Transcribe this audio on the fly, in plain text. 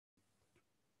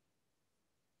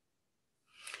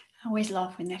I always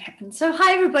laugh when that happens. So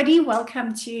hi everybody,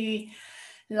 welcome to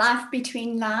Life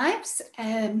Between Lives,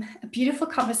 a beautiful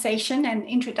conversation and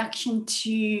introduction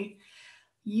to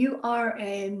you are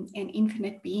an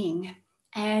infinite being.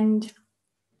 And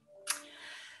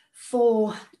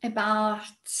for about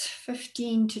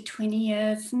 15 to 20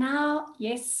 years now,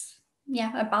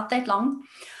 about that long,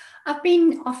 I've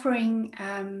been offering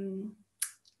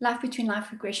Life Between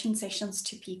Life regression sessions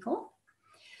to people.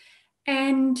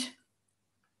 And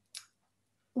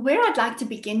where I'd like to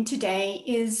begin today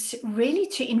is really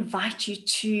to invite you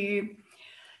to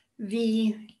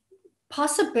the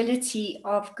possibility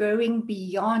of going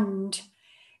beyond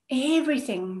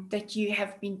everything that you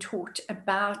have been taught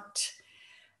about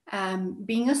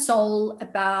being a soul,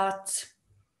 about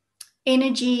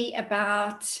energy,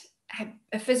 about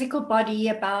a physical body,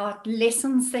 about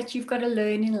lessons that you've got to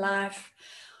learn in life,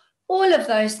 all of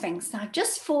those things. Now,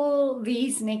 just for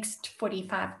these next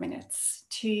 45 minutes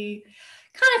to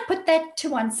kind of put that to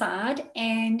one side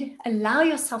and allow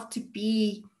yourself to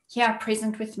be here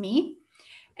present with me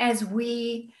as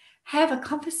we have a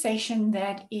conversation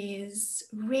that is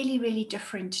really, really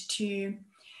different to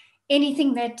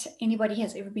anything that anybody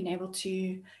has ever been able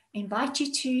to invite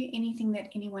you to, anything that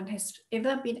anyone has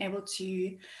ever been able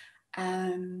to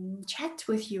chat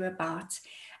with you about,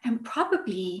 and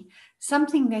probably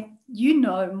something that you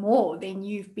know more than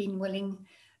you've been willing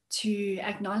to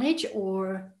acknowledge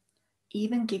or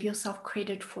even give yourself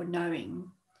credit for knowing.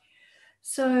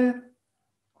 So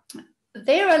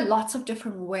there are lots of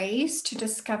different ways to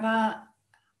discover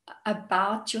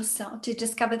about yourself, to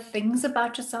discover things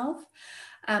about yourself.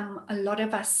 A lot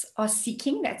of us are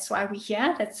seeking. That's why we're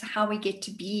here. That's how we get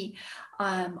to be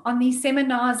on these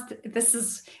seminars. This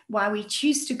is why we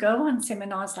choose to go on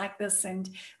seminars like this. And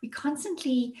we're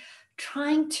constantly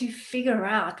trying to figure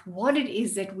out what it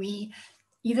is that we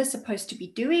either supposed to be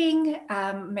doing.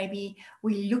 Maybe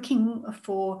we're looking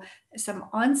for some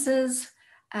answers.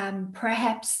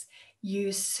 Perhaps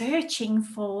you're searching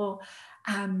for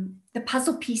the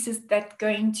puzzle pieces that are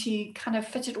going to kind of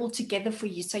fit it all together for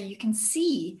you so you can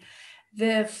see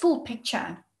the full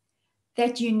picture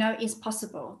that you know is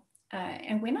possible.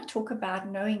 And when I talk about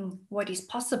knowing what is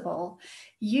possible,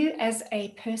 you as a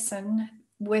person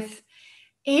with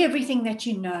everything that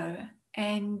you know,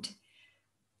 and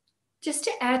just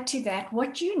to add to that,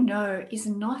 what you know is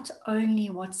not only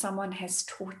what someone has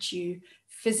taught you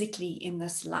physically in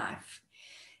this life.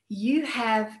 You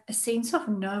have a sense of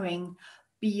knowing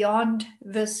beyond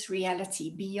this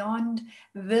reality, beyond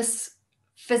this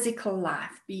physical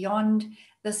life, beyond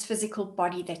this physical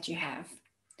body that you have.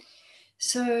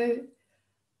 So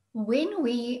when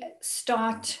we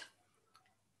start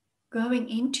going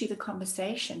into the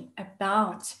conversation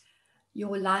about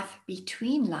your life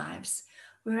between lives,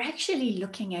 we're actually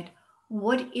looking at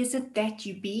what is it that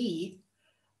you be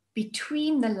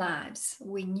between the lives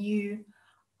when you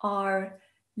are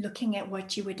looking at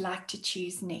what you would like to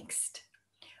choose next,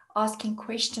 asking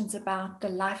questions about the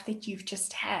life that you've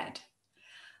just had,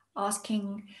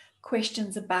 asking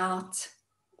questions about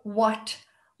what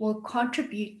will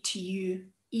contribute to you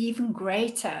even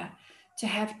greater, to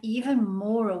have even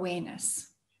more awareness.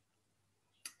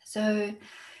 So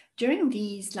during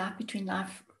these Life Between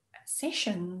Life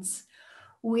sessions,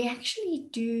 we actually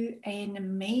do an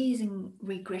amazing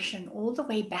regression all the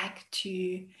way back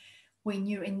to when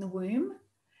you're in the womb,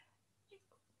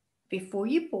 before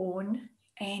you're born,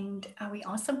 and we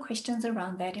ask some questions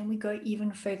around that, and we go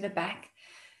even further back.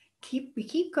 We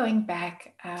keep going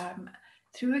back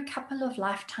through a couple of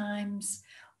lifetimes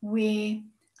where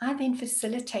I then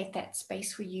facilitate that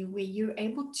space for you where you're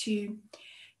able to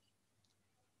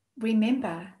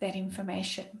remember that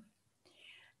information.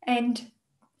 And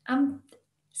I'm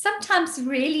sometimes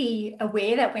really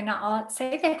aware that when I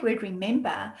say that word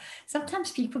remember,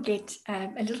 sometimes people get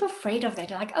a little afraid of that.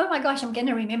 They're like, oh my gosh, I'm going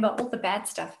to remember all the bad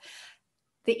stuff.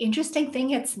 The interesting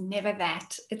thing, it's never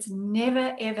that. It's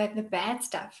never, ever the bad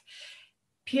stuff.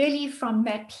 Purely from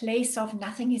that place of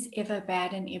nothing is ever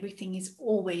bad and everything is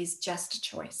always just a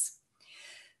choice.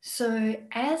 So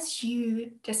as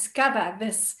you discover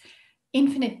this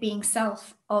infinite being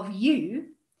self of you,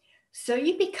 so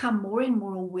you become more and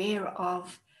more aware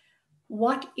of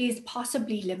what is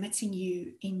possibly limiting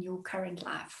you in your current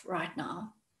life right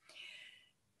now.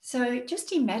 So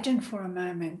just imagine for a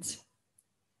moment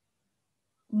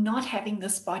not having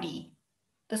this body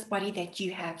that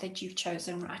you have, that you've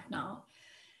chosen right now.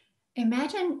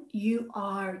 Imagine you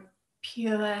are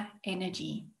pure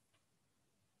energy.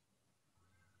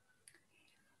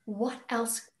 What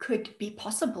else could be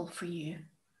possible for you?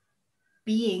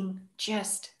 Being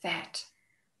just that,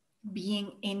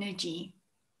 being energy.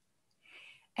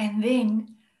 And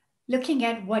then looking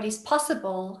at what is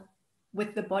possible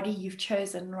with the body you've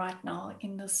chosen right now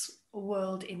in this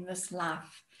world, in this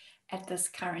life, at this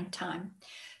current time.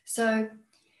 So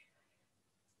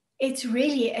it's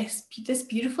really this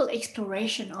beautiful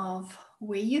exploration of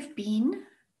where you've been,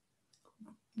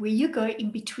 where you go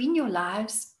in between your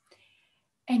lives,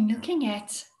 and looking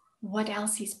at what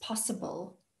else is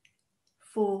possible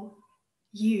for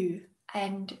you.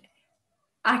 And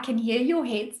I can hear your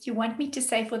heads. You want me to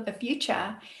say for the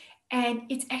future. And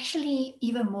it's actually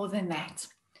even more than that.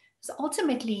 So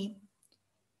ultimately,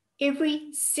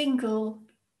 every single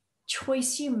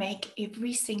choice you make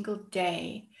every single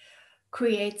day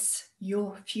creates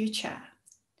your future.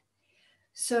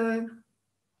 So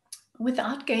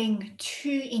without going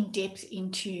too in depth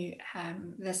into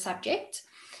the subject,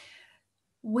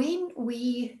 when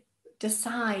we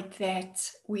decide that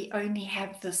we only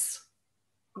have this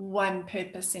one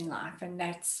purpose in life, and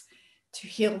that's to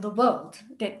heal the world,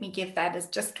 let me give that as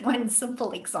just one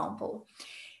simple example.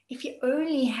 If you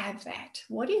only have that,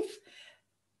 what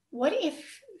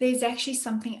if there's actually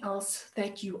something else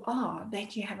that you are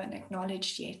that you haven't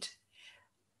acknowledged yet?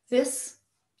 This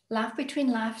Life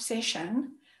Between Life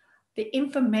session, the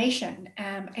information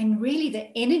and really the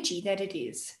energy that it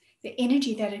is, the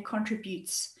energy that it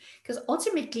contributes, because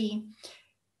ultimately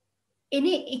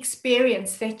any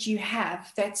experience that you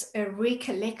have that's a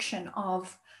recollection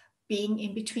of being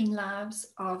in between lives,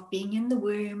 of being in the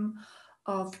womb,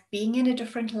 of being in a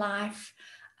different life,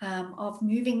 of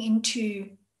moving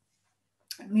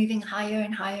higher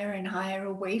and higher and higher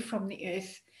away from the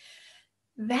earth,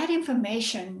 that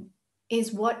information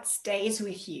is what stays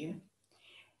with you.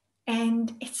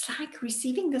 And it's like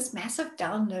receiving this massive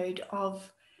download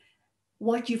of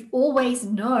what you've always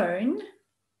known,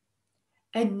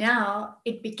 and now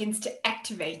it begins to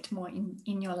activate more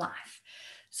in your life.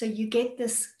 So you get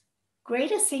this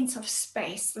greater sense of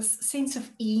space, this sense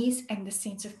of ease, and the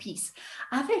sense of peace.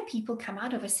 I've had people come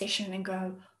out of a session and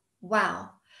go, wow,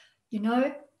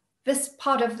 this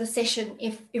part of the session,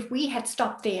 if we had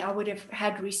stopped there, I would have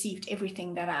had received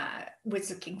everything that I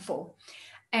was looking for.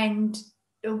 And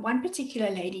one particular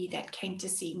lady that came to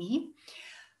see me,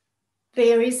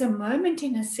 there is a moment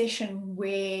in a session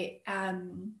where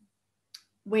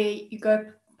you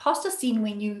go past a scene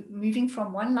when you're moving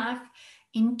from one life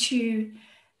into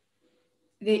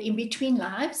the in-between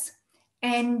lives.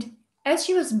 And as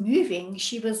she was moving,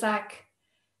 she was like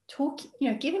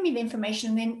giving me the information.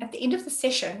 And then at the end of the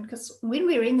session, because when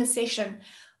we're in the session,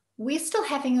 we're still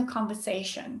having a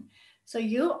conversation. So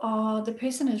the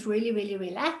person is really, really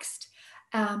relaxed.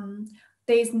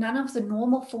 There's none of the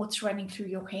normal thoughts running through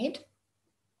your head.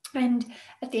 And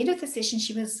at the end of the session,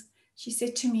 she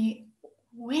said to me,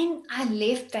 when I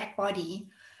left that body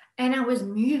and I was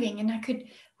moving, and I could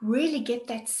really get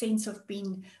that sense of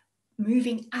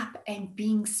moving up and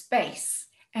being space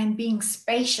and being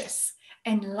spacious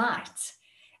and light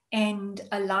and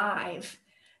alive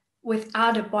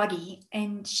without a body.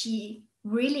 And she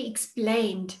really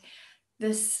explained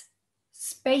this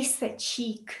space that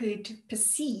she could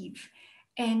perceive.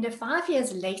 And 5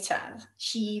 years later,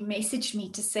 she messaged me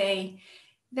to say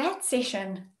that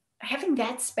session, having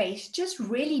that space, just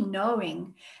really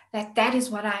knowing that that is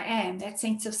what I am, that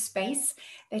sense of space,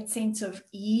 that sense of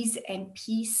ease and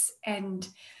peace and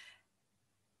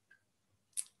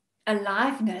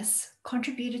aliveness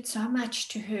contributed so much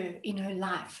to her in her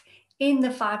life.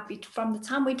 From the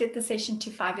time we did the session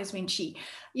to 5 years when she,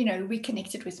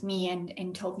 reconnected with me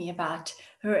and told me about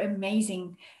her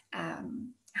amazing,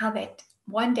 how that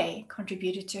one day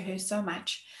contributed to her so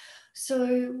much.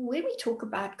 So when we talk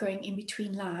about going in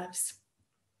between lives,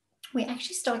 we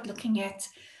actually start looking at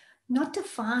not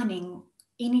defining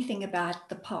anything about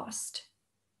the past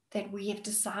that we have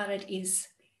decided is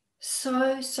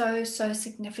so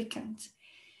significant.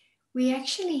 We're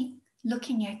actually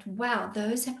looking at, wow,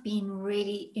 those have been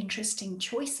really interesting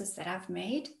choices that I've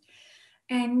made.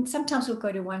 And sometimes we'll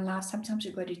go to one life, sometimes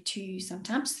we'll go to 2,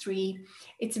 sometimes 3.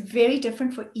 It's very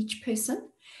different for each person.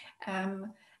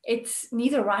 It's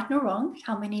neither right nor wrong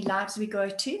how many lives we go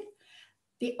to.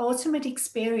 The ultimate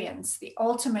experience, the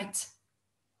ultimate,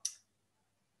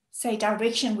 say,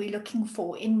 direction we're looking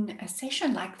for in a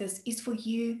session like this is for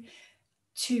you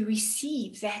to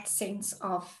receive that sense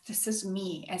of, this is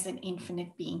me as an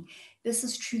infinite being. This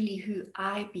is truly who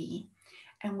I be.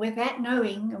 And with that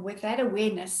knowing, with that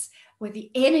awareness, with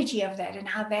the energy of that, and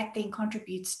how that then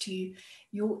contributes to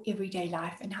your everyday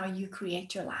life and how you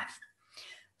create your life.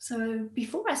 So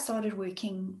before I started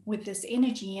working with this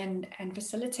energy and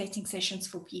facilitating sessions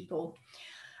for people,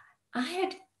 I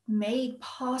had made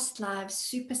past lives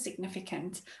super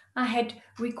significant. I had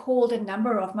recalled a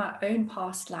number of my own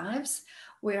past lives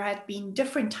where I'd been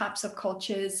different types of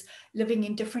cultures, living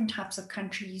in different types of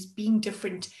countries, being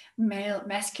different male,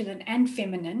 masculine, and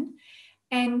feminine.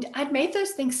 And I'd made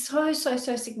those things so, so,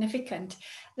 so significant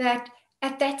that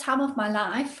at that time of my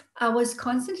life, I was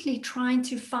constantly trying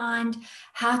to find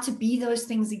how to be those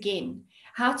things again,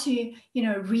 how to,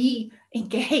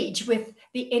 re-engage with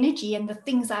the energy and the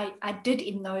things I did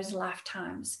in those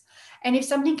lifetimes. And if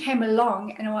something came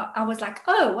along and I was like,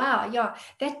 oh, wow, yeah,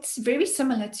 that's very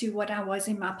similar to what I was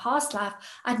in my past life,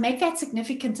 I'd make that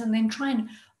significant and then try and,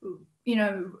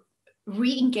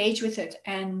 re-engage with it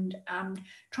and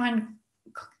try and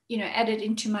add it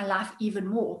into my life even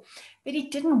more. But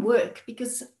it didn't work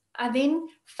because I then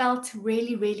felt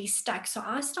really, really stuck. So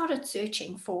I started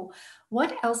searching for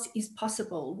what else is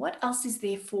possible, what else is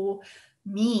there for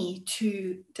me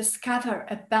to discover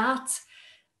about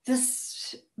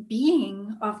this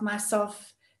being of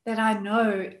myself that I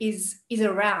know is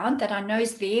around, that I know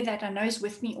is there, that I know is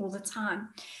with me all the time.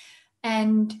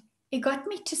 And it got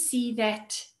me to see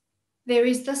that there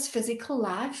is this physical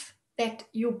life, that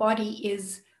your body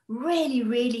is really,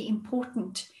 really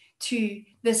important to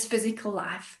this physical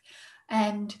life.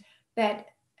 And that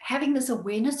having this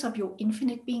awareness of your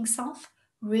infinite being self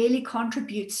really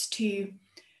contributes to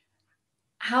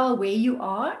how aware you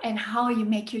are and how you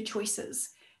make your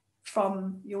choices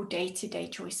from your day-to-day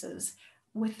choices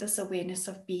with this awareness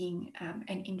of being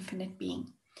an infinite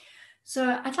being.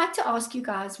 So I'd like to ask you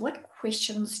guys, what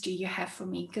questions do you have for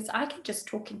me? Because I can just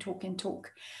talk and talk and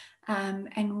talk.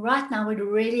 And right now, I would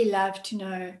really love to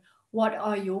know, what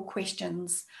are your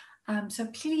questions? So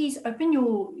please open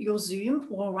your Zoom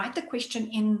or write the question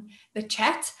in the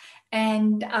chat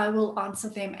and I will answer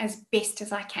them as best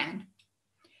as I can.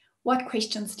 What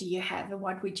questions do you have and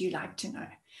what would you like to know?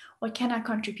 What can I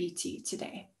contribute to you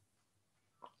today?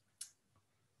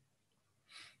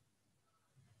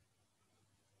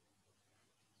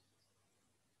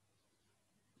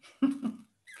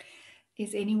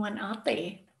 Is anyone out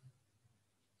there?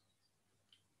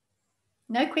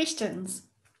 No questions?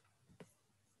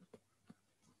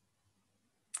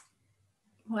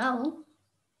 Well,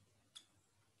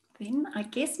 then I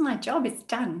guess my job is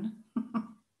done.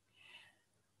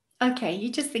 Okay,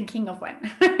 you're just thinking of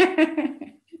one.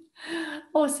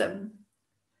 Awesome.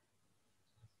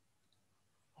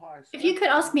 Hi, If you Sam. could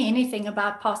ask me anything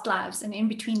about past lives and in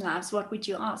between lives, what would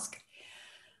you ask?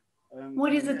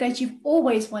 What is it Yeah, that you've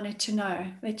always wanted to know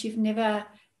that you've never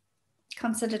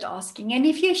considered asking? And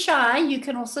if you're shy, you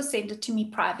can also send it to me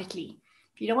privately.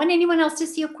 If you don't want anyone else to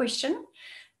see your question,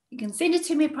 you can send it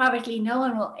to me privately. No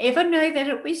one will ever know that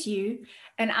it was you,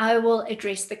 and I will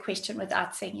address the question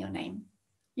without saying your name.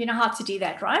 You know how to do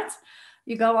that, right?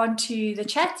 You go onto the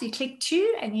chat, you click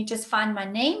to, and you just find my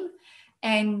name,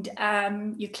 and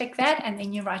you click that, and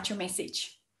then you write your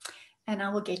message, and I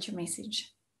will get your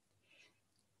message.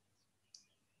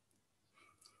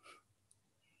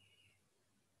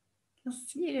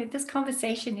 This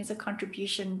conversation is a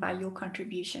contribution by your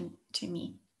contribution to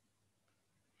me.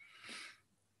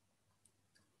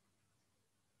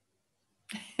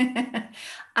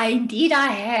 Indeed I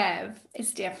have,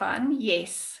 Stefan.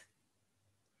 Yes.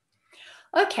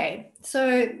 Okay,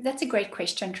 so that's a great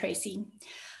question, Tracy.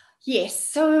 Yes,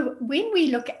 so when we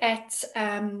look at,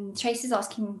 Tracy's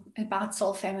asking about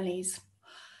soul families.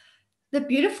 The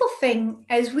beautiful thing,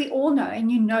 as we all know, and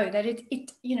that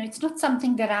it's not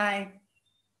something that I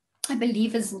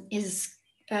believe is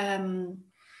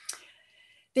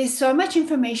there's so much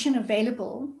information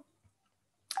available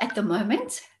at the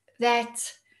moment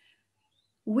that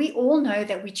we all know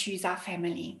that we choose our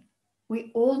family.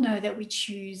 We all know that we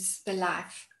choose the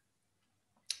life.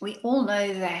 We all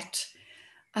know that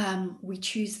we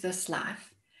choose this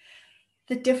life.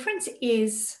 The difference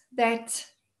is that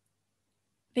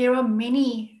there are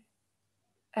many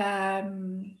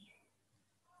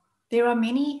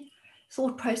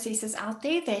thought processes out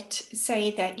there that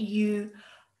say that you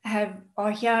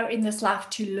are here in this life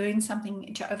to learn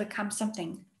something, to overcome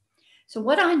something. So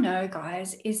what I know,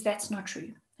 guys, is that's not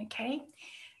true. Okay,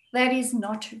 that is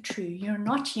not true. You're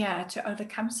not here to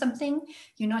overcome something.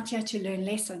 You're not here to learn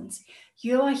lessons.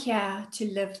 You are here to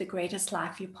live the greatest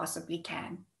life you possibly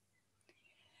can.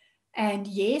 And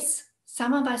yes,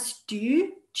 some of us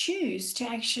do choose to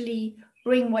actually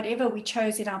bring whatever we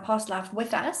chose in our past life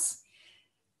with us.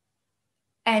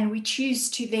 And we choose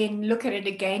to then look at it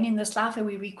again in this life and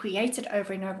we recreate it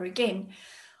over and over again.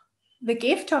 The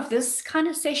gift of this kind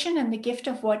of session and the gift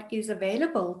of what is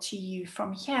available to you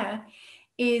from here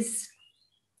is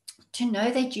to know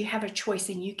that you have a choice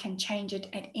and you can change it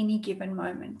at any given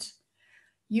moment.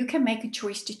 you can make a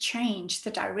choice to change the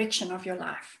direction of your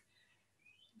life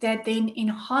that then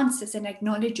enhances and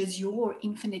acknowledges your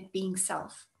infinite being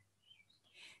self.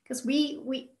 Because we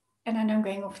and I know I'm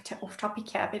going off topic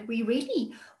here, but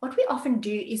what we often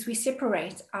do is we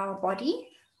separate our body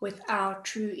with our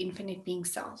true infinite being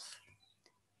self.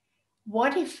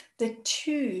 What if the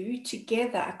two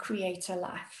together create a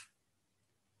life?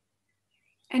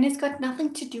 And it's got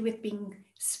nothing to do with being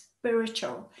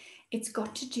spiritual. It's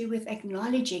got to do with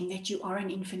acknowledging that you are an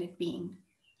infinite being,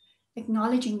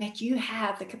 acknowledging that you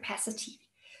have the capacity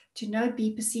to know,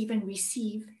 be, perceive, and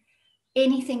receive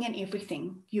anything and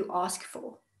everything you ask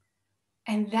for.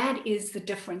 And that is the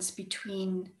difference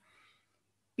between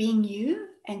being you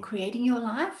and creating your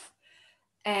life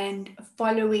and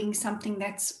following something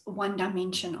that's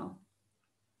one-dimensional,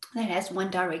 that has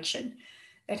one direction,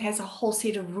 that has a whole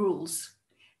set of rules,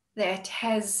 that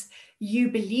has you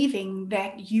believing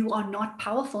that you are not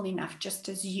powerful enough just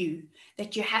as you,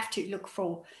 that you have to look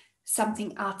for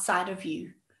something outside of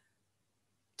you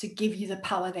to give you the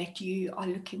power that you are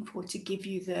looking for, to give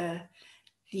you the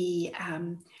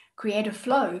creative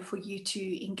flow for you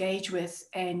to engage with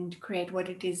and create what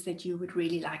it is that you would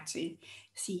really like to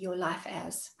see your life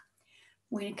as.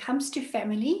 When it comes to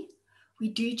family, we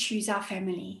do choose our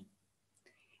family.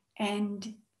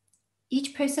 And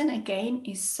each person, again,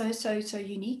 is so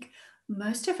unique.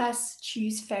 Most of us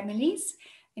choose families.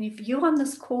 And if you're on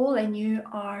this call and you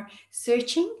are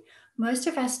searching, most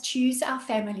of us choose our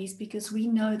families because we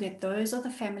know that those are the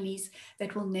families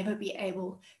that will never be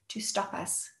able to stop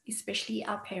us, especially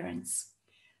our parents.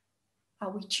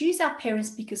 We choose our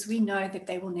parents because we know that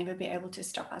they will never be able to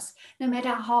stop us, no matter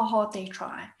how hard they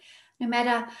try, no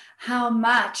matter how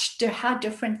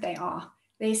different they are.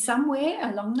 There's somewhere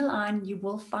along the line you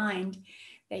will find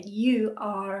that you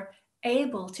are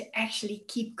able to actually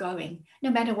keep going, no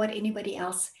matter what anybody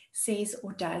else says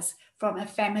or does from a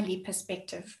family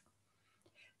perspective.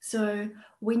 So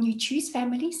when you choose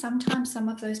family, sometimes some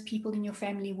of those people in your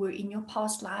family were in your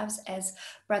past lives as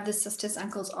brothers, sisters,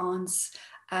 uncles, aunts,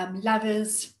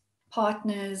 lovers,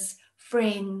 partners,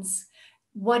 friends,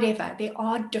 whatever. There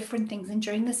are different things. And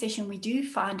during the session, we do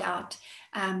find out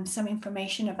some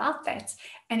information about that.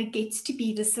 And it gets to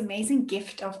be this amazing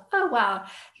gift of, oh, wow,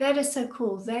 that is so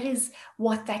cool. That is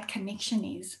what that connection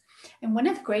is. And one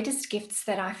of the greatest gifts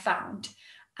that I found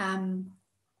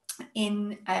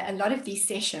in a lot of these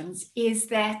sessions is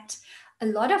that a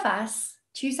lot of us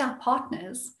choose our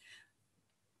partners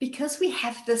because we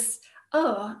have this,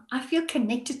 oh, I feel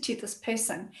connected to this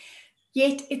person.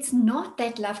 Yet it's not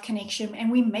that love connection,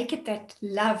 and we make it that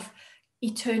love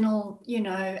eternal,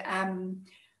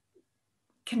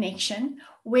 connection,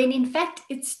 when in fact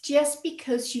it's just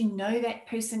because you know that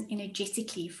person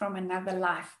energetically from another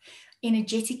life,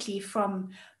 energetically from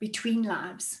between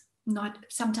lives,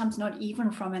 sometimes not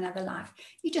even from another life.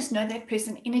 You just know that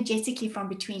person energetically from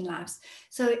between lives.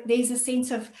 So there's a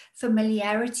sense of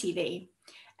familiarity there.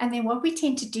 And then what we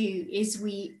tend to do is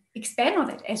we expand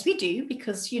on it, as we do,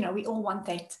 because, we all want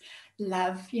that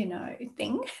love,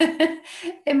 thing.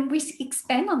 And we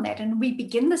expand on that and we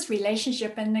begin this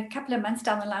relationship. And a couple of months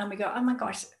down the line, we go, oh my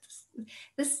gosh,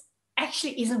 this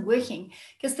actually isn't working,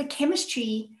 because the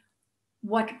chemistry,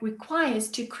 what requires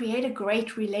to create a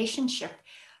great relationship,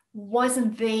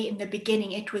 wasn't there in the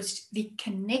beginning. It was the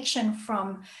connection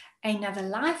from another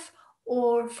life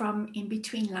or from in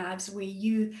between lives, where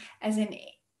you as an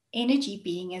energy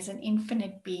being, as an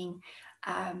infinite being,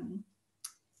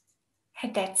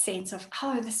 had that sense of,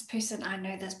 oh, this person, I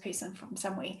know this person from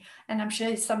somewhere. And I'm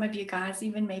sure some of you guys,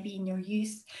 even maybe in your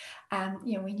youth,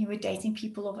 when you were dating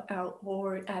people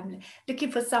or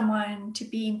looking for someone to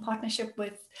be in partnership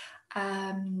with,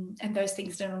 and those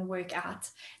things didn't work out.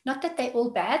 Not that they're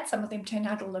all bad, some of them turned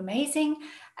out all amazing.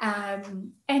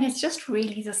 And it's just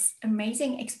really this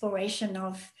amazing exploration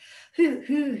of who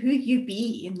you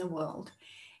be in the world.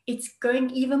 It's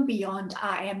going even beyond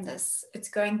I am this. It's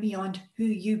going beyond who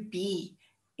you be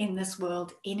in this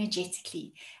world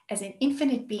energetically as an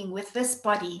infinite being with this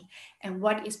body, and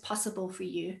what is possible for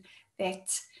you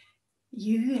that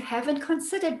you haven't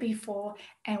considered before,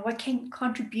 and what can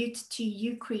contribute to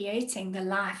you creating the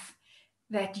life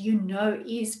that you know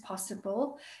is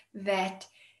possible, that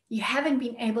you haven't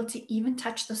been able to even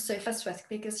touch the surface with,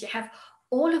 because you have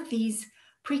all of these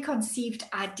preconceived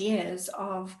ideas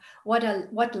of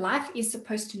what life is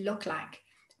supposed to look like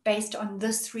based on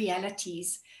this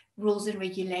reality's rules and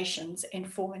regulations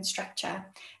and form and structure,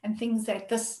 and things that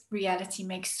this reality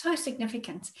makes so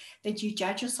significant that you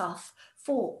judge yourself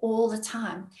for all the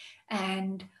time.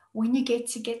 And when you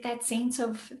get that sense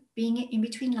of being in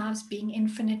between lives, being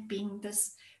infinite, being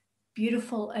this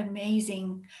beautiful,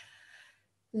 amazing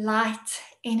light,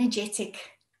 energetic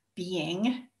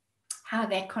being, how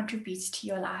that contributes to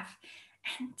your life.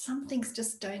 And some things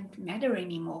just don't matter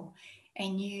anymore.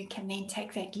 And you can then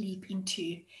take that leap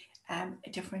into a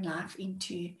different life,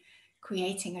 into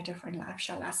creating a different life,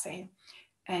 shall I say,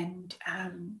 and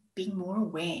being more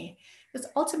aware. Because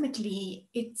ultimately,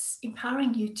 it's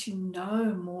empowering you to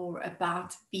know more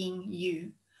about being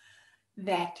you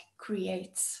that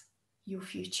creates your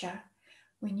future.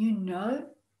 When you know,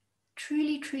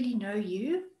 truly, truly know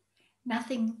you,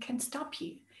 nothing can stop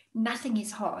you. Nothing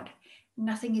is hard.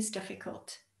 Nothing is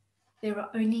difficult. There are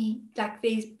only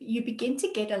you begin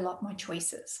to get a lot more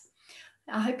choices.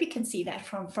 I hope you can see that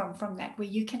from that, where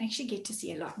you can actually get to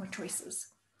see a lot more choices.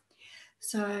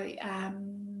 So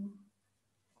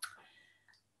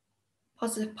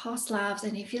positive past lives,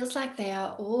 and it feels like they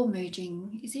are all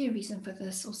merging. Is there a reason for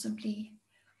this, or simply?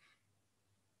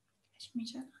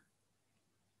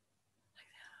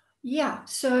 Yeah.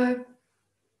 So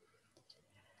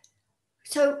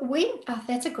when,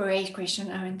 that's a great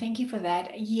question, Owen. Thank you for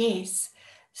that. Yes.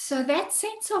 So that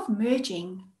sense of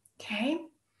merging, okay.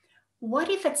 What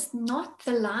if it's not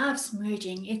the lives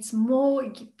merging? It's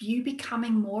more you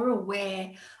becoming more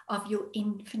aware of your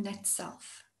infinite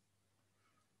self.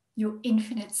 Your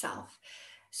infinite self.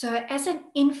 So as an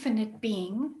infinite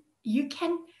being, you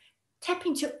can tap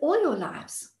into all your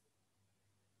lives.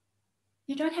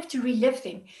 You don't have to relive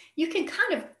them. You can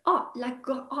kind of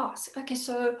go ask, okay,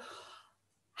 so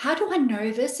how do I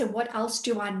know this, and what else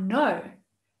do I know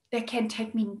that can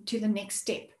take me to the next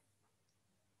step,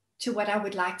 to what I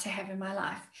would like to have in my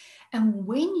life? And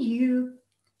when you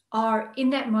are in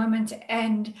that moment,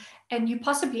 and you're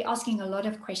possibly asking a lot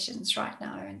of questions right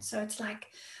now, and so it's like,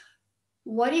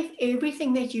 what if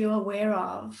everything that you're aware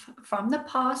of from the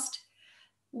past,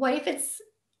 what if it's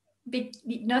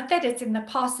not that it's in the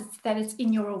past, it's that it's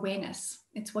in your awareness.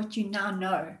 It's what you now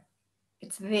know.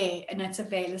 It's there and it's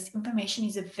available. This information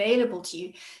is available to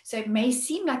you. So it may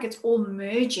seem like it's all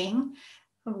merging,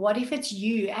 but what if it's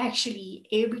you actually,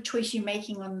 every choice you're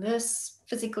making on this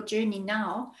physical journey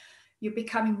now, you're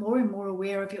becoming more and more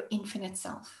aware of your infinite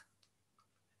self.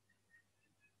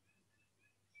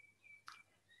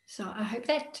 So I hope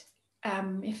that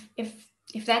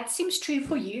if that seems true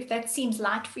for you, if that seems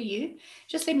light for you,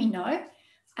 just let me know.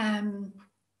 And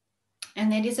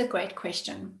that is a great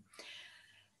question.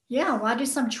 Yeah, why do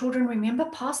some children remember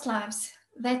past lives?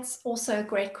 That's also a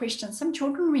great question. Some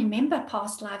children remember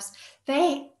past lives.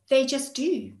 They just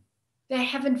do. They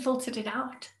haven't filtered it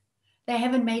out. They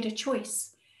haven't made a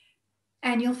choice.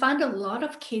 And you'll find a lot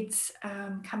of kids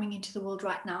coming into the world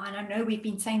right now. And I know we've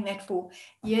been saying that for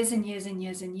years and years and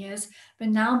years and years, but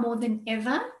now more than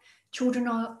ever, children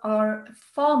are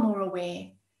far more aware,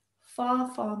 far,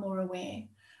 far more aware.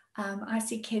 I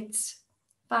see kids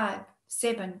 5,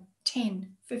 7, 10,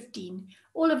 15,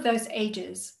 all of those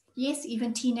ages, yes,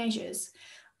 even teenagers,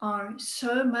 are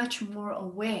so much more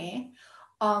aware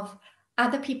of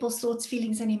other people's thoughts,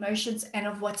 feelings, and emotions, and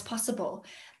of what's possible.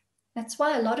 That's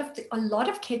why a lot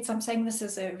of kids, I'm saying this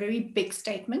is a very big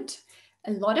statement,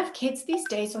 a lot of kids these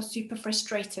days are super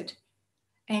frustrated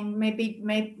and maybe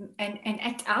and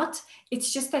act out.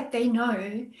 It's just that they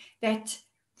know that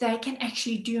they can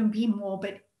actually do and be more,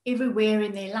 but everywhere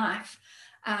in their life,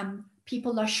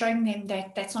 people are showing them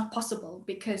that that's not possible,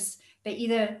 because they're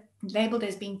either labeled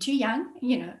as being too young.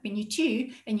 When you're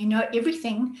two and you know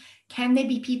everything, can there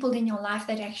be people in your life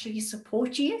that actually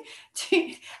support you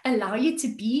to allow you to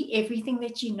be everything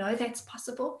that you know that's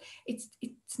possible? It's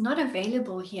not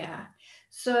available here.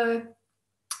 So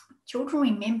children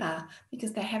remember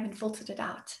because they haven't filtered it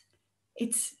out.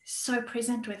 It's so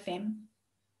present with them.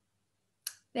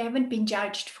 They haven't been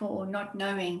judged for not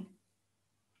knowing.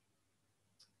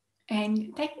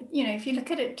 And they, if you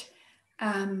look at it,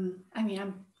 I'm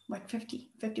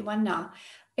 51 now.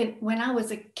 When I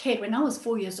was a kid, when I was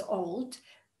 4 years old,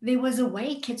 there was a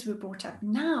way kids were brought up.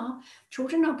 Now,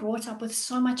 children are brought up with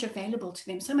so much available to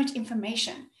them, so much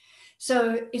information.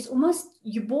 So it's almost,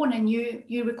 you're born and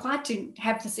you're required to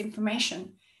have this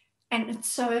information, and it's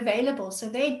so available. So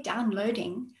they're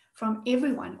downloading from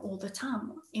everyone all the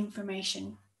time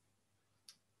information.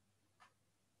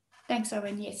 Thanks,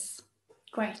 Owen. Yes,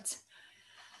 great.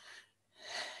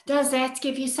 Does that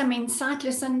give you some insight,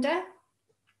 Lucinda?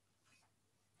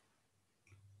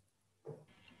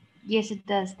 Yes, it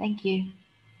does. Thank you.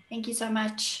 Thank you so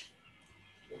much.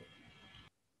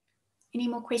 Any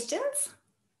more questions?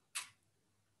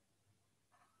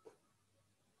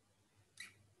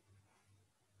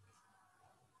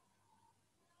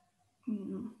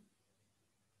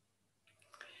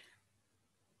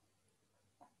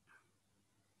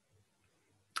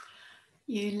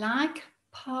 You like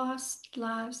Past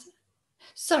lives.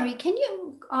 Sorry, can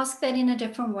you ask that in a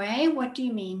different way? What do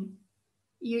you mean?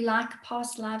 You like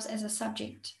past lives as a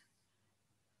subject?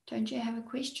 Don't you have a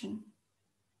question?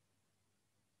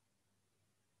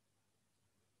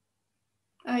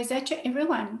 Oh, is that to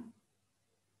everyone?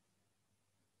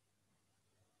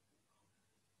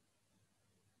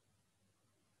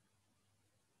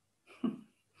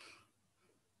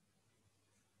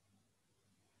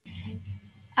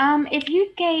 If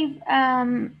you gave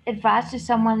advice to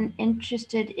someone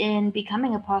interested in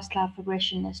becoming a past life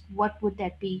regressionist, what would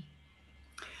that be?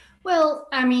 Well,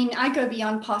 I mean, I go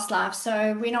beyond past lives.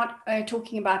 So we're not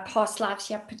talking about past lives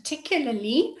here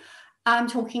particularly. I'm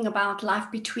talking about life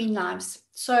between lives.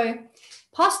 So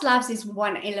past lives is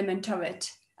one element of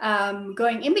it.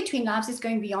 Going in between lives is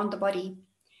going beyond the body,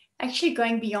 actually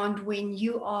going beyond when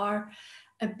you are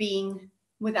a being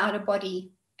without a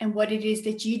body and what it is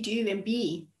that you do and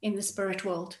be in the spirit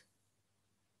world.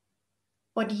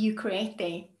 What do you create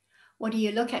there? What do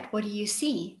you look at? What do you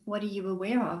see? What are you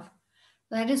aware of?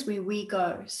 That is where we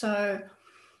go. So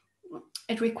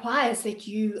it requires that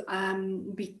you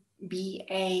be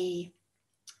a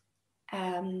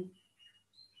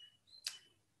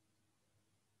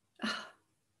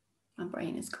my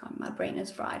brain is gone. My brain is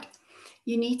fried.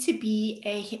 You need to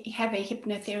have a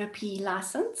hypnotherapy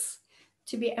license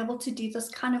to be able to do this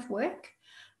kind of work.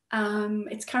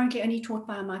 It's currently only taught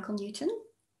by Michael Newton.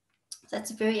 So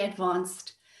it's a very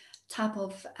advanced type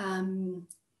of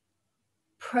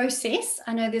process.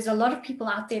 I know there's a lot of people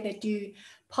out there that do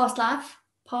past life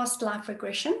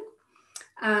regression.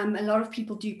 A lot of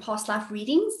people do past life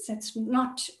readings. It's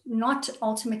not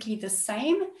ultimately the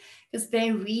same because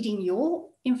they're reading your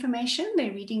information.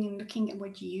 They're reading and looking at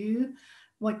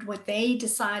what they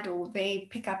decide or they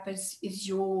pick up as is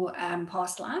your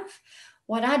past life.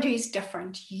 What I do is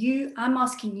different. I'm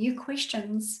asking you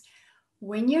questions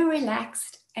when you're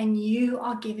relaxed and you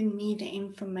are giving me the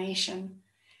information.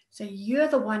 So you're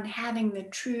the one having the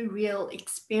true, real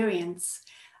experience,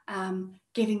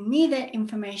 giving me that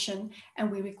information,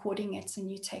 and we're recording it,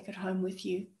 and you take it home with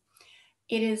you.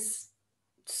 It is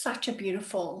such a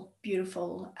beautiful,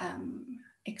 beautiful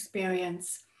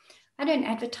experience. I don't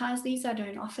advertise these. I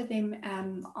don't offer them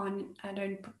I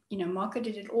don't, market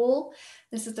it at all.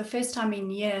 This is the first time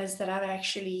in years that I've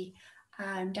actually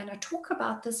done a talk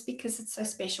about this because it's so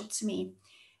special to me.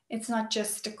 It's not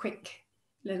just a quick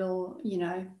little,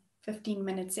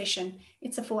 15-minute session.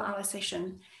 It's a 4-hour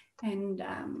session. And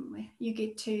you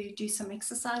get to do some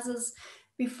exercises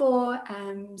before,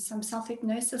 some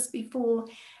self-hypnosis before,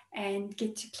 and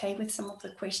get to play with some of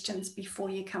the questions before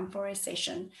you come for a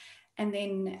session. And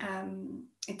then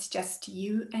it's just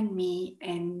you and me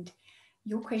and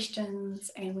your questions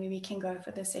and where we can go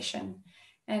for the session.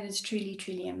 And it's truly,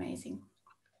 truly amazing.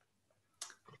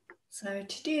 So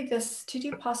to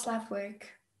do past life work,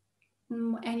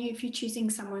 and if you're choosing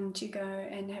someone to go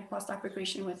and have past life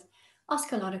regression with,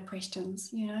 ask a lot of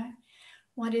questions.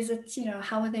 What is it?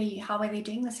 How are they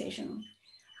doing the session?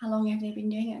 How long have they been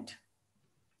doing it?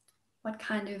 What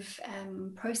kind of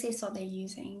process are they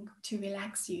using to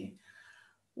relax you?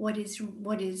 What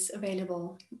is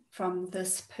available from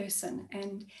this person?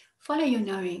 And follow your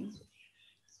knowing.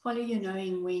 Follow your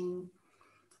knowing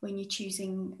when you're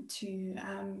choosing to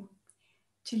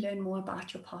learn more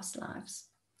about your past lives.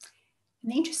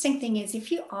 And the interesting thing is,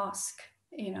 if you ask,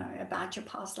 about your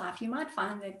past life, you might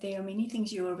find that there are many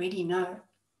things you already know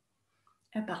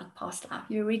about past life.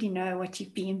 You already know what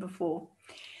you've been before.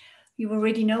 You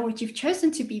already know what you've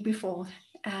chosen to be before.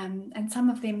 And some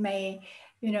of them may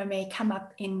come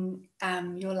up in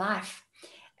your life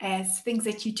as things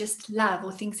that you just love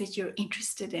or things that you're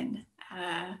interested in.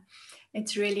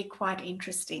 It's really quite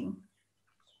interesting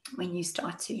when you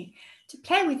start to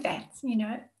play with that,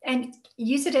 and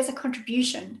use it as a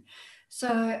contribution. So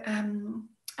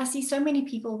I see so many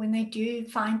people when they do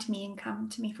find me and come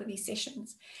to me for these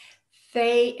sessions,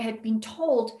 they had been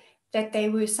told that they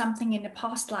were something in a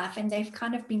past life and they've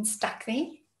kind of been stuck there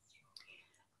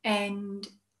and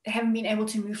haven't been able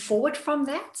to move forward from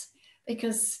that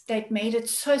because they've made it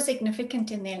so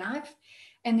significant in their life.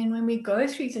 And then when we go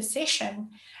through the session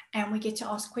and we get to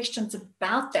ask questions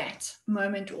about that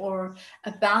moment or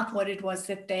about what it was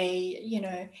that they,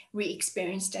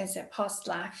 re-experienced as a past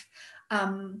life,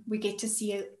 we get to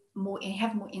see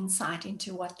have more insight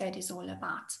into what that is all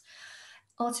about.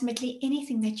 Ultimately,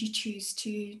 anything that you choose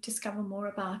to discover more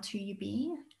about who you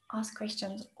be, ask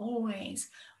questions always.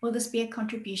 Will this be a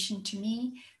contribution to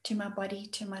me, to my body,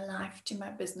 to my life, to my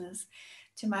business,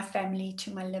 to my family,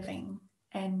 to my living?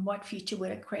 And what future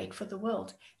will it create for the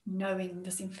world? Knowing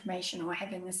this information or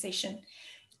having this session,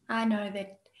 I know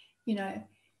that,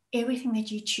 everything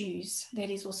that you choose, that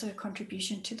is also a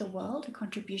contribution to the world, a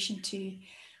contribution to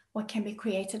what can be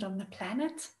created on the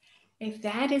planet. If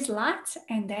that is light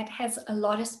and that has a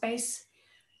lot of space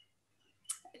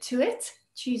to it,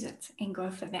 choose it and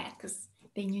go for that, because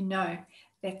then you know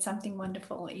that something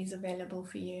wonderful is available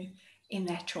for you in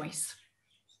that choice.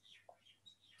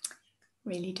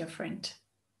 Really different.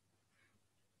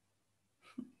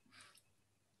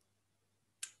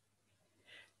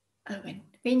 Owen,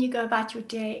 then you go about your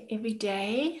day,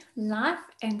 everyday life,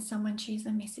 and someone shares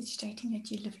a message stating that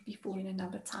you lived before in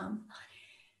another time.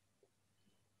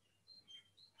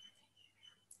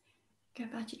 Go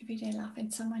about your everyday life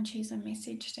and someone shares a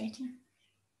message stating.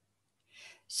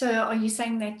 So are you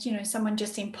saying that, you know, someone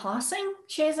just in passing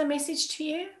shares a message to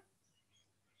you?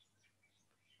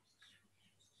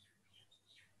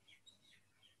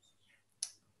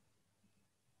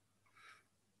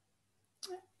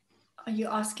 Are you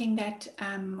asking that,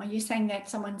 are you saying that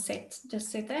someone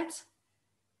just said that?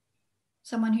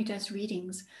 Someone who does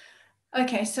readings.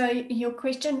 Okay, so your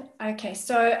question, okay,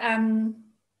 so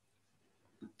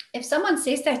if someone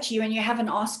says that to you and you haven't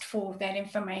asked for that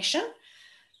information,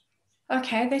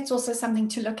 okay, that's also something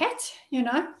to look at, you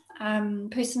know.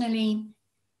 Personally,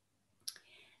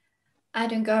 I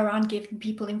don't go around giving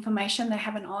people information they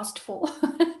haven't asked for.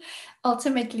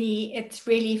 Ultimately, it's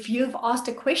really, if you've asked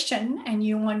a question and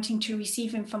you're wanting to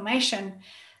receive information,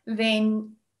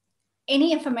 then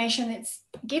any information that's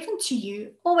given to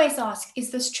you, always ask,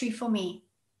 is this true for me?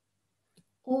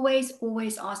 Always,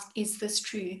 always ask, is this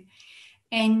true?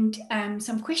 And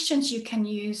some questions you can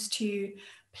use to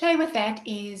play with that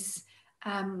is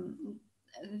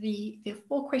the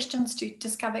 4 questions to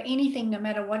discover anything, no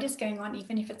matter what is going on,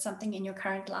 even if it's something in your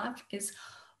current life, is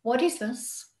what is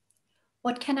this?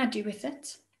 What can I do with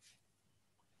it?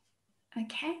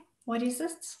 Okay, what is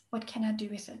this? What can I do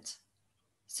with it?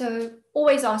 So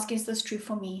always ask, is this true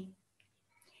for me?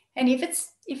 And if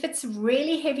it's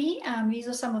really heavy, these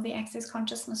are some of the Access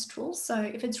Consciousness tools. So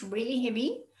if it's really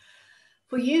heavy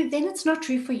for you, then it's not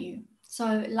true for you.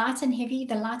 So light and heavy,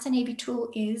 the light and heavy tool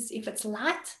is, if it's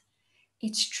light,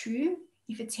 it's true.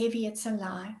 If it's heavy, it's a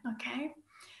lie. Okay.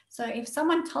 So if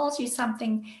someone tells you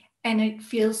something and it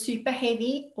feels super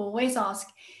heavy, always ask,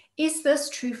 is this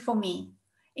true for me?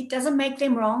 It doesn't make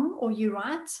them wrong or you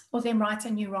right, or them right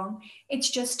and you wrong. It's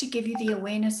just to give you the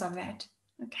awareness of that.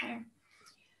 Okay.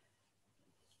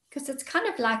 Because it's kind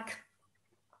of like,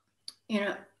 you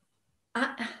know,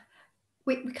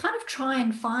 we kind of try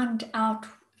and find out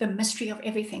the mystery of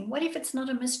everything. What if it's not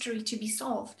a mystery to be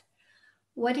solved?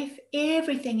 What if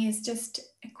everything is just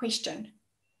a question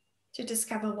to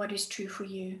discover what is true for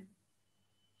you?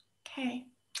 Okay,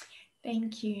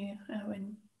 thank you,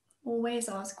 Owen. Always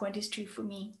ask what is true for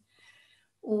me.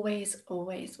 Always,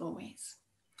 always, always.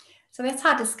 So that's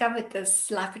how I discovered this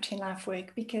Life Between Life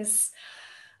work, because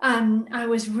I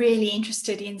was really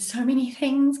interested in so many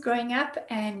things growing up,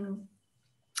 and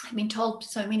I've been told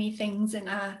so many things, and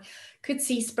I could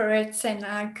see spirits and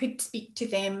I could speak to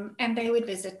them and they would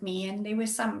visit me, and there were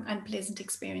some unpleasant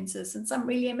experiences and some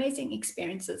really amazing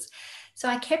experiences. So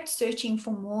I kept searching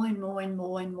for more and more and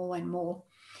more and more and more.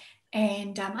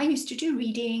 And I used to do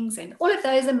readings and all of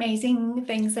those amazing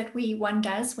things that one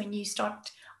does when you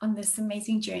start on this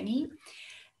amazing journey.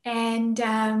 And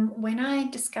when I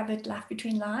discovered Life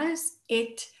Between Lives,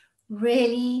 it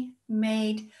really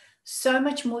made so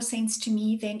much more sense to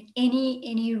me than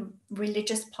any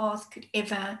religious path could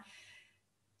ever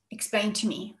explain to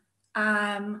me.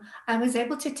 I was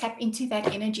able to tap into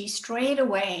that energy straight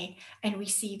away and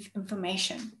receive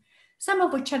information, some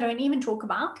of which I don't even talk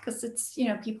about because it's, you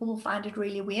know, people will find it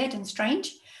really weird and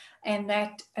strange, and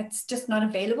that it's just not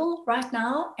available right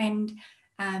now. And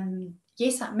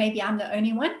yes, maybe I'm the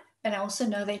only one, but I also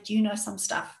know that you know some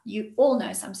stuff. You all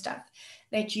know some stuff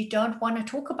that you don't want to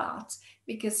talk about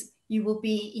because you will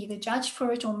be either judged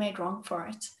for it or made wrong for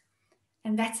it.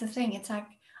 And that's the thing. It's like,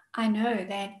 I know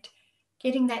that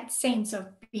getting that sense of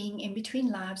being in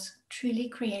between lives truly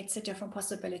creates a different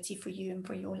possibility for you and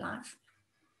for your life.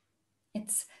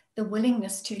 It's the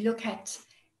willingness to look at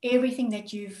everything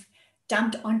that you've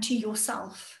dumped onto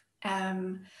yourself,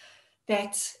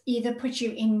 that either put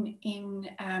you in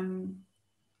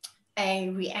a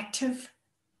reactive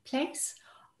place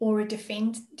or a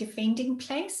defending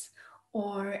place,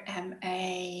 or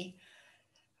a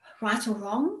right or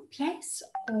wrong place,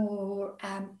 or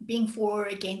being for or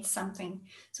against something.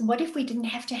 So what if we didn't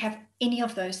have to have any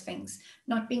of those things?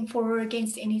 Not being for or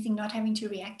against anything, not having to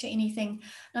react to anything,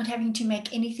 not having to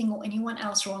make anything or anyone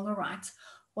else wrong or right.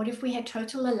 What if we had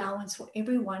total allowance for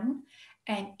everyone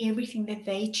and everything that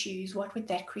they choose? What would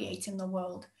that create in the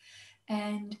world?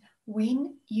 And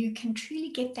when you can truly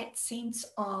get that sense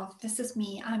of, this is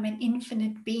me, I'm an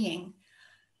infinite being.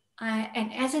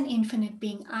 And as an infinite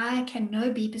being, I can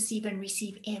know, be, perceive, and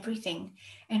receive everything.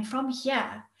 And from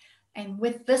here, and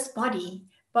with this body,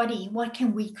 what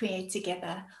can we create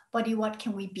together? Body, what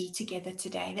can we be together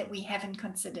today that we haven't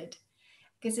considered?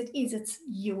 Because it's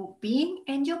your being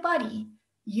and your body.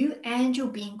 You and your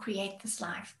being create this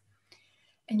life.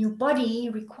 And your body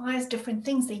requires different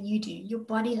things than you do. Your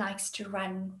body likes to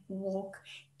run, walk,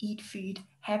 eat food,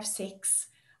 have sex,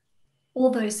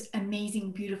 all those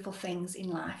amazing, beautiful things in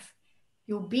life.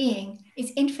 Your being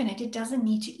is infinite, it doesn't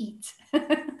need to eat.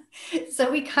 So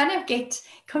we kind of get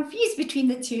confused between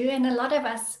the two. And a lot of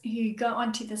us who go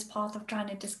onto this path of trying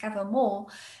to discover more,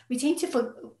 we tend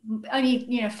to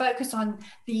only focus on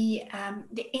the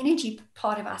energy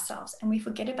part of ourselves, and we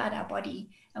forget about our body,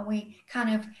 and we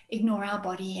kind of ignore our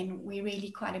body, and we're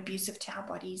really quite abusive to our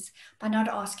bodies by not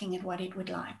asking it what it would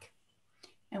like.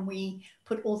 And we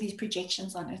put all these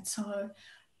projections on it. So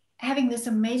having this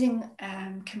amazing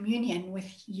communion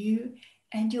with you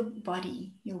and your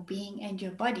body, your being and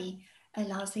your body,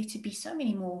 allows there to be so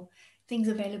many more things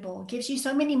available, gives you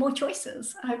so many more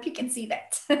choices. I hope you can see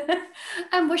that.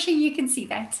 I'm wishing you can see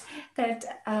that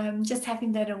just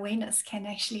having that awareness can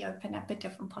actually open up a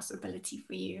different possibility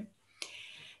for you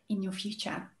in your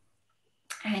future.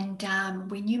 And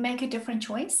when you make a different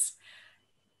choice,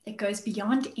 that goes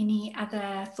beyond any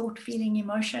other thought, feeling,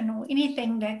 emotion, or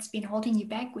anything that's been holding you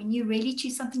back, when you really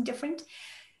choose something different,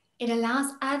 it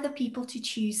allows other people to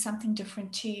choose something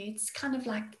different too. It's kind of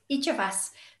like each of us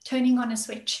turning on a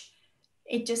switch.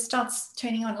 It just starts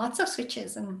turning on lots of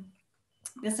switches, and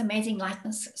this amazing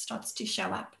lightness starts to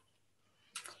show up.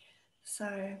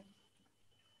 So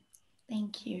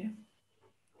thank you.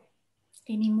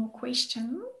 Any more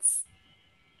questions?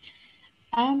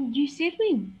 You said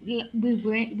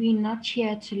we're not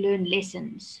here to learn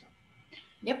lessons.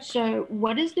 Yep. So,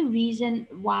 what is the reason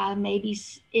why maybe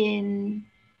in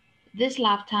this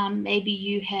lifetime, maybe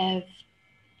you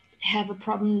have a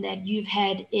problem that you've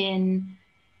had in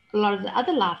a lot of the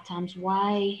other lifetimes?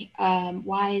 Why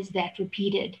is that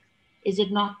repeated? Is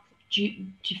it not to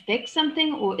fix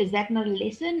something, or is that not a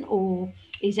lesson, or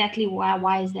exactly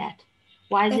why is that?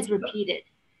 Why is That's it repeated?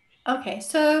 okay.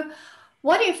 So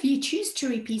what if you choose to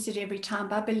repeat it every time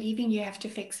by believing you have to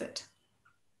fix it?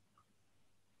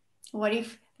 What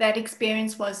if that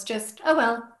experience was just, oh,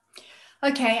 well,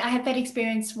 okay, I had that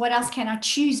experience. What else can I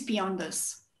choose beyond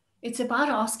this? It's about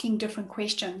asking different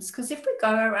questions. Because if we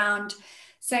go around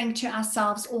saying to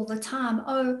ourselves all the time,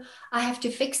 oh, I have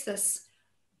to fix this,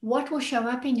 what will show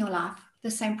up in your life?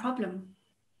 The same problem.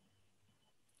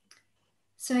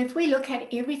 So if we look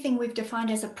at everything we've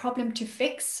defined as a problem to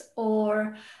fix,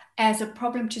 or as a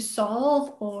problem to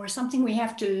solve, or something we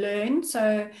have to learn,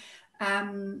 so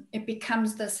it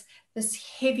becomes this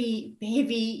heavy,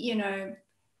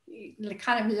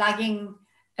 kind of lugging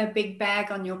a big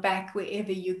bag on your back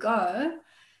wherever you go,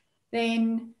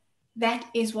 then that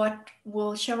is what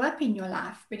will show up in your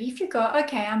life. But if you go,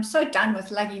 okay, I'm so done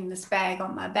with lugging this bag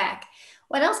on my back,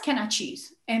 what else can I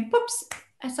choose? And poops,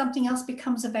 something else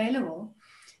becomes available.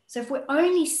 So if we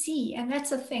only see, and that's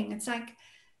the thing, it's like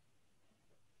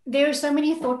there are so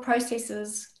many thought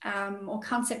processes or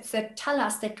concepts that tell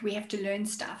us that we have to learn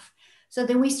stuff. So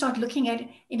then we start looking at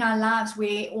in our lives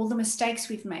where all the mistakes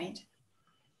we've made.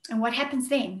 And what happens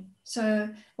then? So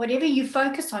whatever you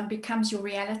focus on becomes your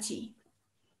reality.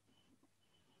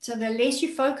 So the less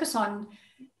you focus on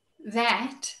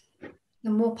that, the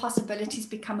more possibilities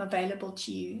become available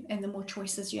to you, and the more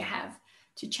choices you have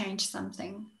to change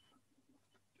something.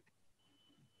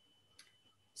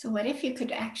 So what if you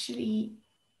could actually,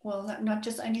 well, not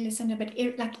just only listener, but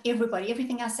like everybody,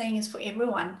 everything I'm saying is for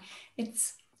everyone.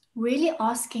 It's really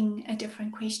asking a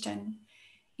different question.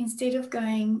 Instead of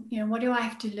going, what do I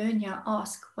have to learn here?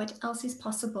 Ask, what else is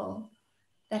possible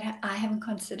that I haven't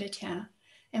considered here?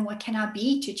 And what can I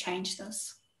be to change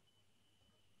this?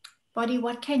 Body,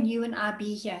 what can you and I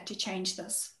be here to change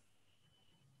this?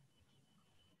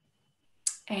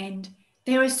 And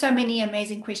there are so many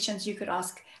amazing questions you could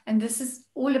ask. And this is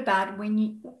all about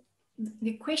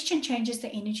the question changes the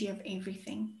energy of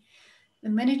everything. The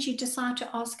minute you decide to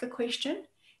ask a question,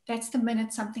 that's the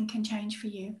minute something can change for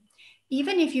you.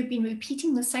 Even if you've been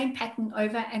repeating the same pattern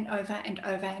over and over and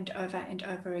over and over and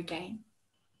over again.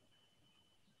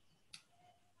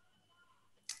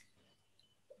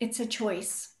 It's a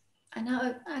choice. I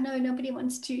know nobody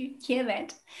wants to hear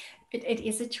that, but it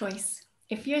is a choice.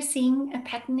 If you're seeing a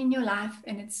pattern in your life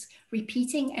and it's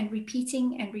repeating and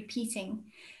repeating and repeating,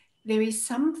 there is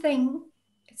something,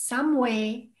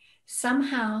 somewhere,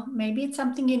 somehow, maybe it's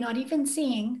something you're not even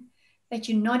seeing, that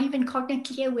you're not even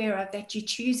cognitively aware of, that you're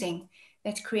choosing,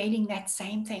 that's creating that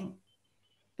same thing.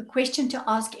 The question to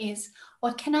ask is,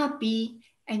 what can I be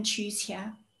and choose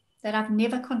here that I've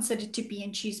never considered to be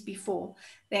and choose before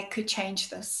that could change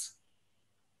this?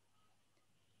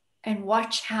 And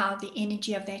watch how the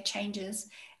energy of that changes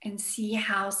and see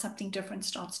how something different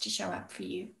starts to show up for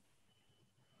you.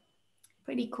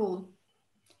 Pretty cool.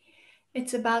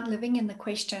 It's about living in the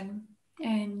question,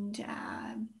 and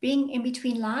being in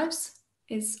between lives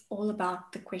is all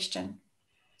about the question.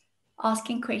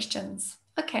 Asking questions.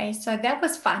 Okay, so that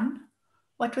was fun.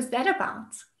 What was that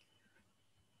about?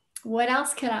 What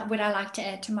else would I like to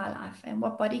add to my life? And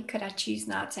what body could I choose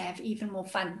now to have even more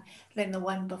fun than the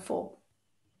one before?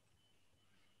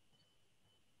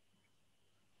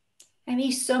 And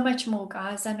there's so much more,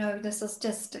 guys. I know this is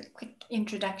just a quick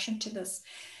introduction to this.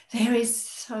 There is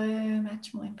so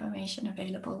much more information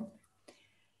available.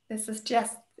 This is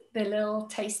just the little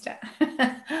taster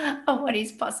of what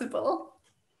is possible.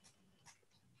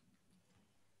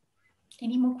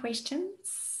 Any more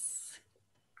questions?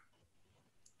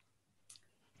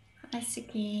 Hi,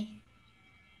 Suki.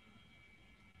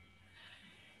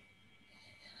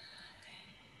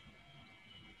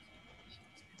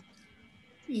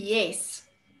 Yes.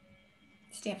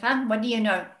 Stefan, what do you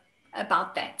know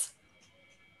about that?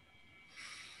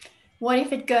 What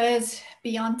if it goes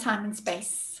beyond time and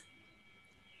space?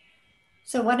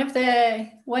 So one of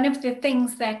the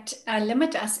things that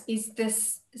limit us is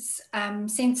this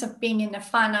sense of being in a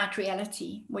finite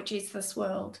reality, which is this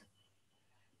world.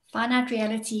 Finite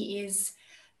reality is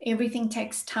everything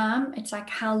takes time. It's like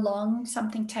how long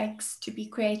something takes to be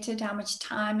created, how much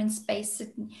time and space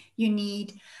you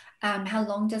need, how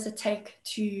long does it take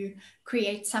to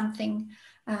create something,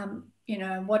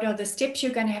 what are the steps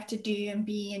you're going to have to do and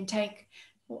be and take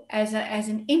as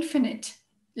an infinite,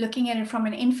 looking at it from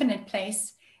an infinite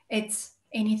place. It's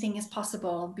anything is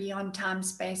possible beyond time,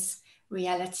 space,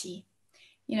 reality.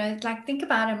 Like think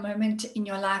about a moment in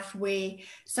your life where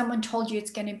someone told you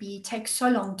it's going to take so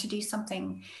long to do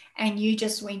something and you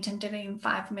just went and did it in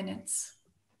 5 minutes.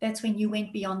 That's when you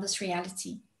went beyond this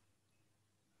reality.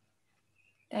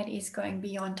 That is going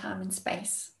beyond time and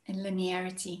space and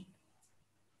linearity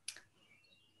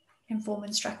and form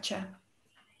and structure.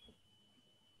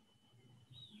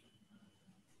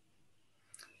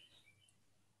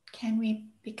 Can we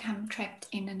become trapped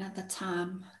in another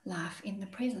time, life in the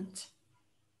present?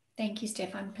 Thank you,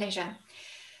 Stefan. Pleasure.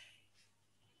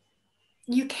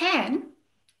 You can,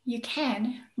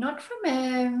 not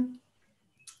from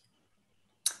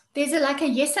there's like a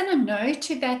yes and a no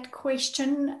to that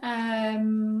question,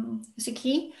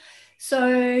 Ziki.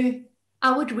 So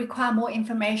I would require more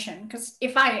information, because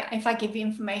if I give you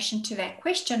information to that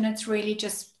question, it's really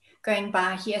just going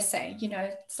by hearsay.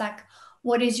 It's like,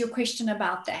 what is your question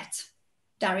about that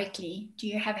directly?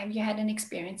 Have you had an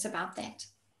experience about that?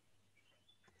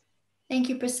 Thank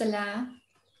you, Priscilla.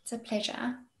 It's a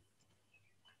pleasure.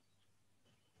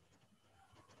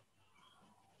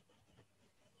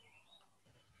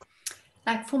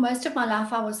 Like for most of my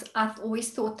life, I've always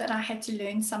thought that I had to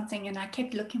learn something, and I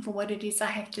kept looking for what it is I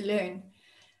have to learn.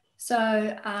 So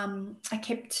I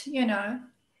kept,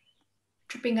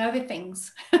 tripping over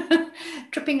things,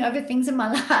 tripping over things in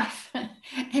my life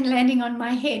and landing on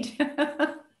my head.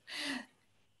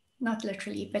 Not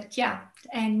literally, but yeah.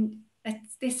 And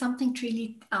there's something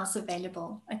truly else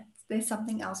available. There's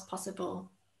something else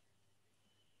possible.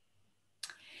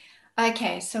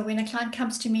 Okay, so when a client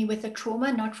comes to me with a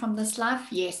trauma, not from this life,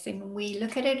 yes, then we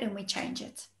look at it and we change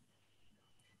it.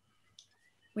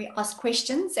 We ask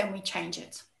questions and we change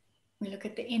it. We look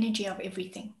at the energy of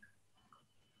everything,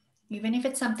 even if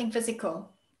it's something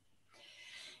physical.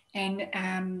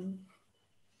 And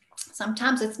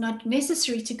sometimes it's not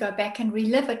necessary to go back and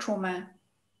relive a trauma.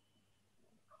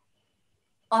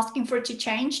 Asking for it to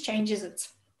changes it.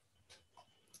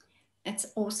 That's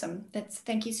awesome.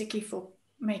 Thank you, Suki, for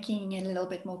making it a little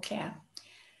bit more clear.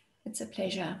 It's a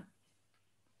pleasure.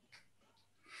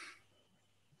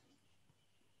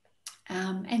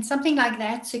 And something like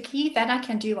that, Suki, that I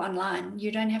can do online.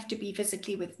 You don't have to be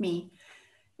physically with me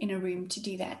in a room to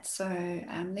do that. So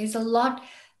there's a lot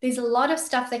of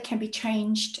stuff that can be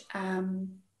changed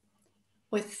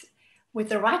with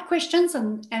the right questions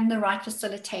and the right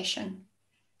facilitation.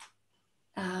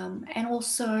 And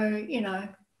also,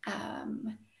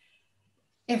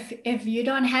 if you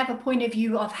don't have a point of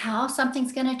view of how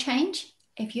something's going to change,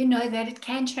 if you know that it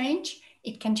can change,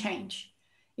 it can change.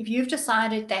 If you've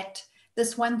decided that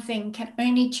this one thing can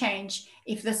only change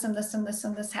if this and this and this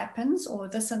and this happens, or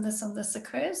this and this and this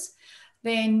occurs,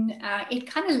 then it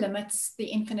kind of limits the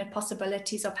infinite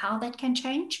possibilities of how that can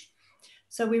change.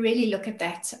 So we really look at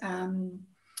that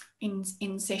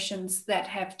in sessions that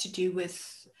have to do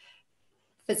with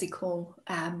physical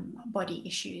body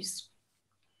issues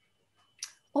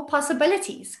or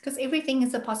possibilities, because everything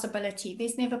is a possibility.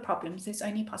 There's never problems, there's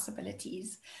only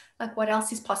possibilities. Like, what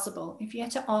else is possible? If you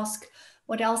had to ask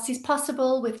what else is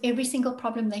possible with every single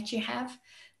problem that you have,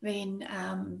 then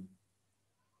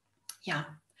yeah,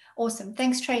 awesome.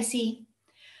 Thanks, Tracy.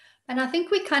 And I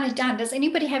think we're kind of done. Does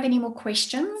anybody have any more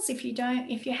questions? If you don't,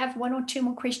 if you have one or two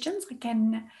more questions,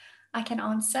 I can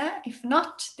answer. If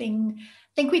not, then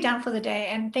I think we're done for the day.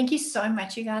 And thank you so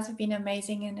much. You guys have been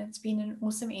amazing, and it's been an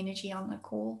awesome energy on the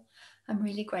call. I'm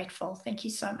really grateful. Thank you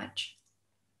so much.